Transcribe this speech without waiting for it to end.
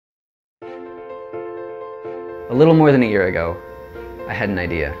A little more than a year ago, I had an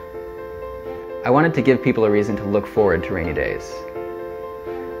idea. I wanted to give people a reason to look forward to rainy days.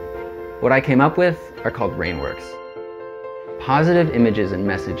 What I came up with are called Rainworks. Positive images and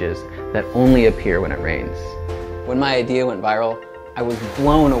messages that only appear when it rains. When my idea went viral, I was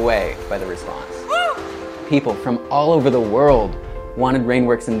blown away by the response. People from all over the world wanted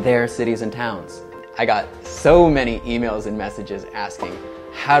Rainworks in their cities and towns. I got so many emails and messages asking,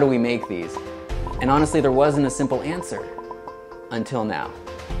 how do we make these? And honestly, there wasn't a simple answer. Until now.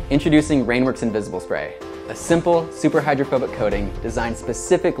 Introducing Rainworks Invisible Spray, a simple, superhydrophobic coating designed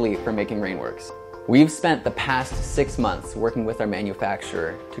specifically for making Rainworks. We've spent the past 6 months working with our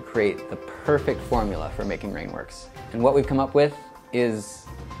manufacturer to create the perfect formula for making Rainworks. And what we've come up with is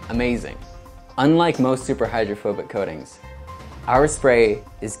amazing. Unlike most superhydrophobic coatings, our spray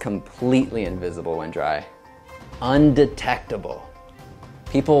is completely invisible when dry. Undetectable.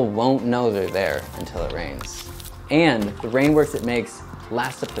 People won't know they're there until it rains. And the Rainworks it makes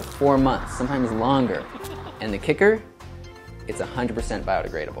last up to 4 months, sometimes longer. And the kicker? It's 100%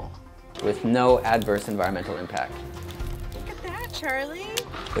 biodegradable, with no adverse environmental impact. Look at that, Charlie.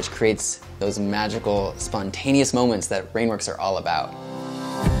 Which creates those magical, spontaneous moments that Rainworks are all about.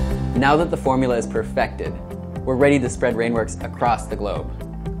 Now that the formula is perfected, we're ready to spread Rainworks across the globe.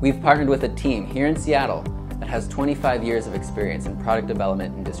 We've partnered with a team here in Seattle that has 25 years of experience in product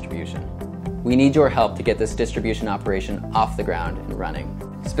development and distribution. We need your help to get this distribution operation off the ground and running.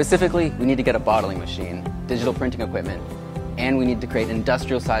 Specifically, we need to get a bottling machine, digital printing equipment, and we need to create an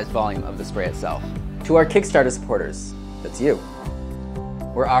industrial-sized volume of the spray itself. To our Kickstarter supporters, that's you,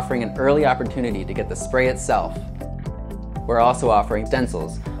 we're offering an early opportunity to get the spray itself. We're also offering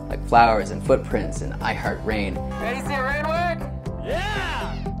stencils like flowers and footprints and I Heart Rain. Ready to see a rainwork? Yeah!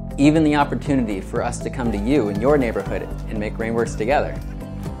 Even the opportunity for us to come to you in your neighborhood and make Rainworks together.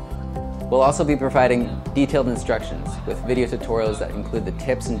 We'll also be providing detailed instructions with video tutorials that include the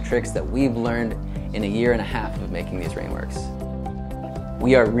tips and tricks that we've learned in a year and a half of making these Rainworks.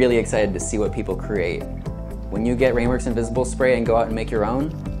 We are really excited to see what people create. When you get Rainworks Invisible Spray and go out and make your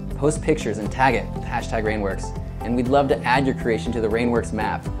own, post pictures and tag it with #Rainworks. And we'd love to add your creation to the Rainworks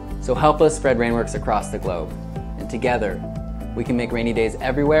map. So help us spread Rainworks across the globe. And together, we can make rainy days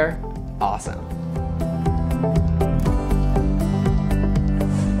everywhere awesome.